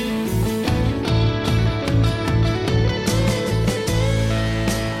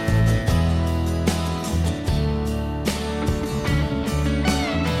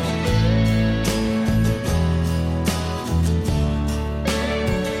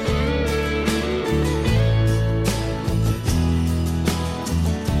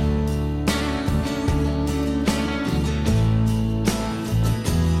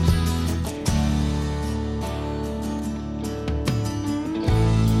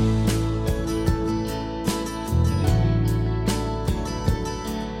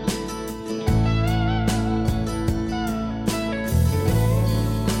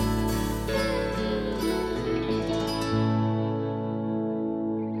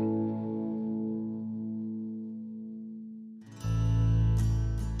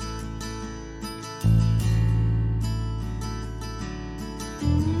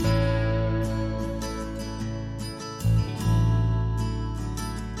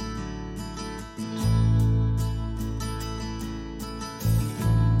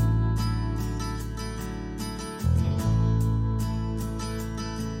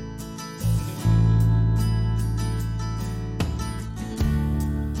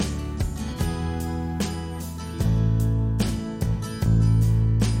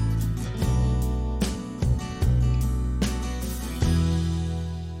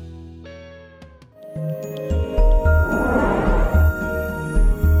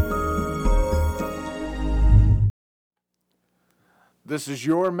This is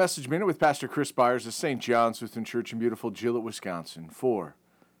your Message Minute with Pastor Chris Byers of St. John's Lutheran Church in beautiful Gillett, Wisconsin for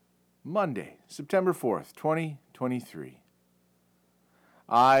Monday, September 4th, 2023.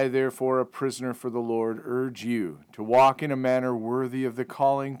 I, therefore, a prisoner for the Lord, urge you to walk in a manner worthy of the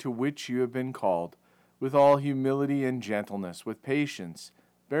calling to which you have been called, with all humility and gentleness, with patience,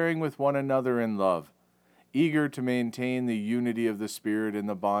 bearing with one another in love, eager to maintain the unity of the Spirit in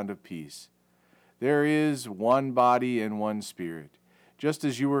the bond of peace. There is one body and one Spirit, just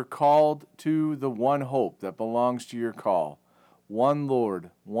as you were called to the one hope that belongs to your call, one Lord,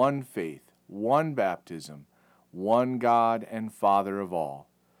 one faith, one baptism, one God and Father of all,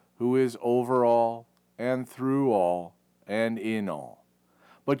 who is over all and through all and in all.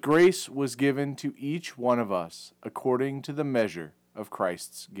 But grace was given to each one of us according to the measure of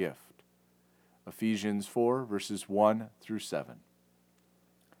Christ's gift. Ephesians 4, verses 1 through 7.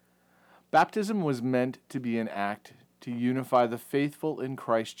 Baptism was meant to be an act to unify the faithful in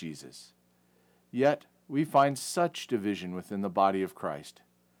Christ Jesus. Yet, we find such division within the body of Christ.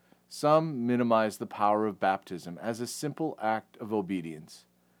 Some minimize the power of baptism as a simple act of obedience.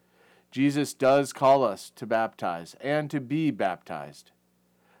 Jesus does call us to baptize and to be baptized.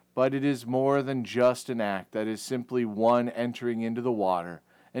 But it is more than just an act that is simply one entering into the water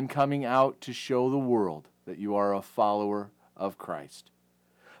and coming out to show the world that you are a follower of Christ.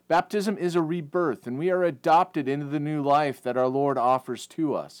 Baptism is a rebirth, and we are adopted into the new life that our Lord offers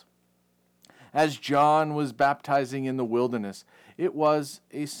to us. As John was baptizing in the wilderness, it was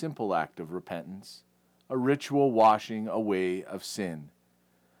a simple act of repentance, a ritual washing away of sin.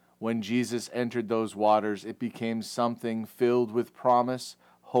 When Jesus entered those waters, it became something filled with promise,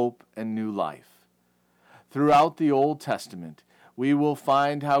 hope, and new life. Throughout the Old Testament, we will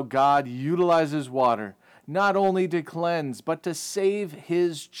find how God utilizes water not only to cleanse, but to save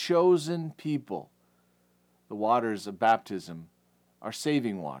His chosen people. The waters of baptism are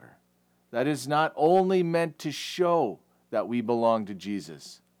saving water. That is not only meant to show that we belong to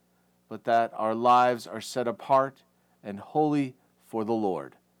Jesus, but that our lives are set apart and holy for the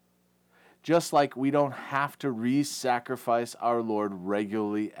Lord. Just like we don't have to re-sacrifice our Lord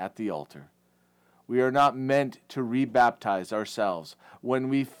regularly at the altar. We are not meant to rebaptize ourselves when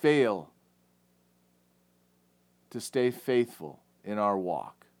we fail to stay faithful in our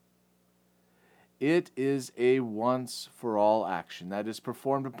walk. It is a once-for-all action that is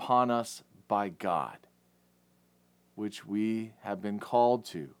performed upon us by God, which we have been called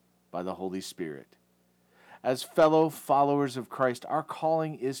to by the Holy Spirit. As fellow followers of Christ, our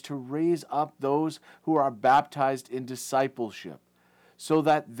calling is to raise up those who are baptized in discipleship, so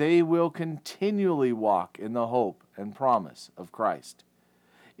that they will continually walk in the hope and promise of Christ.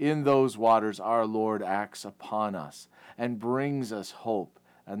 In those waters, our Lord acts upon us and brings us hope,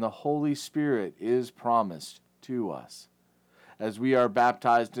 and the Holy Spirit is promised to us. As we are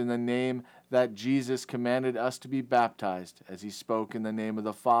baptized in the name that Jesus commanded us to be baptized, as He spoke in the name of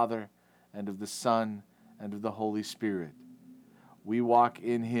the Father, and of the Son, and of the Holy Spirit, we walk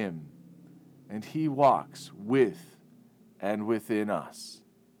in Him, and He walks with and within us.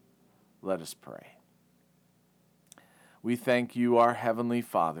 Let us pray. We thank you, our Heavenly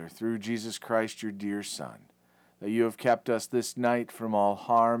Father, through Jesus Christ, your dear Son, that you have kept us this night from all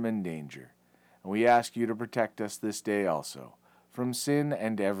harm and danger. And we ask you to protect us this day also from sin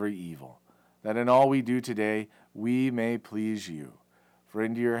and every evil, that in all we do today we may please you. For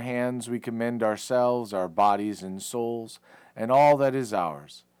into your hands we commend ourselves, our bodies and souls, and all that is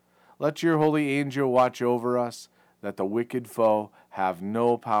ours. Let your holy angel watch over us, that the wicked foe have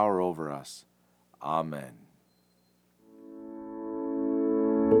no power over us. Amen.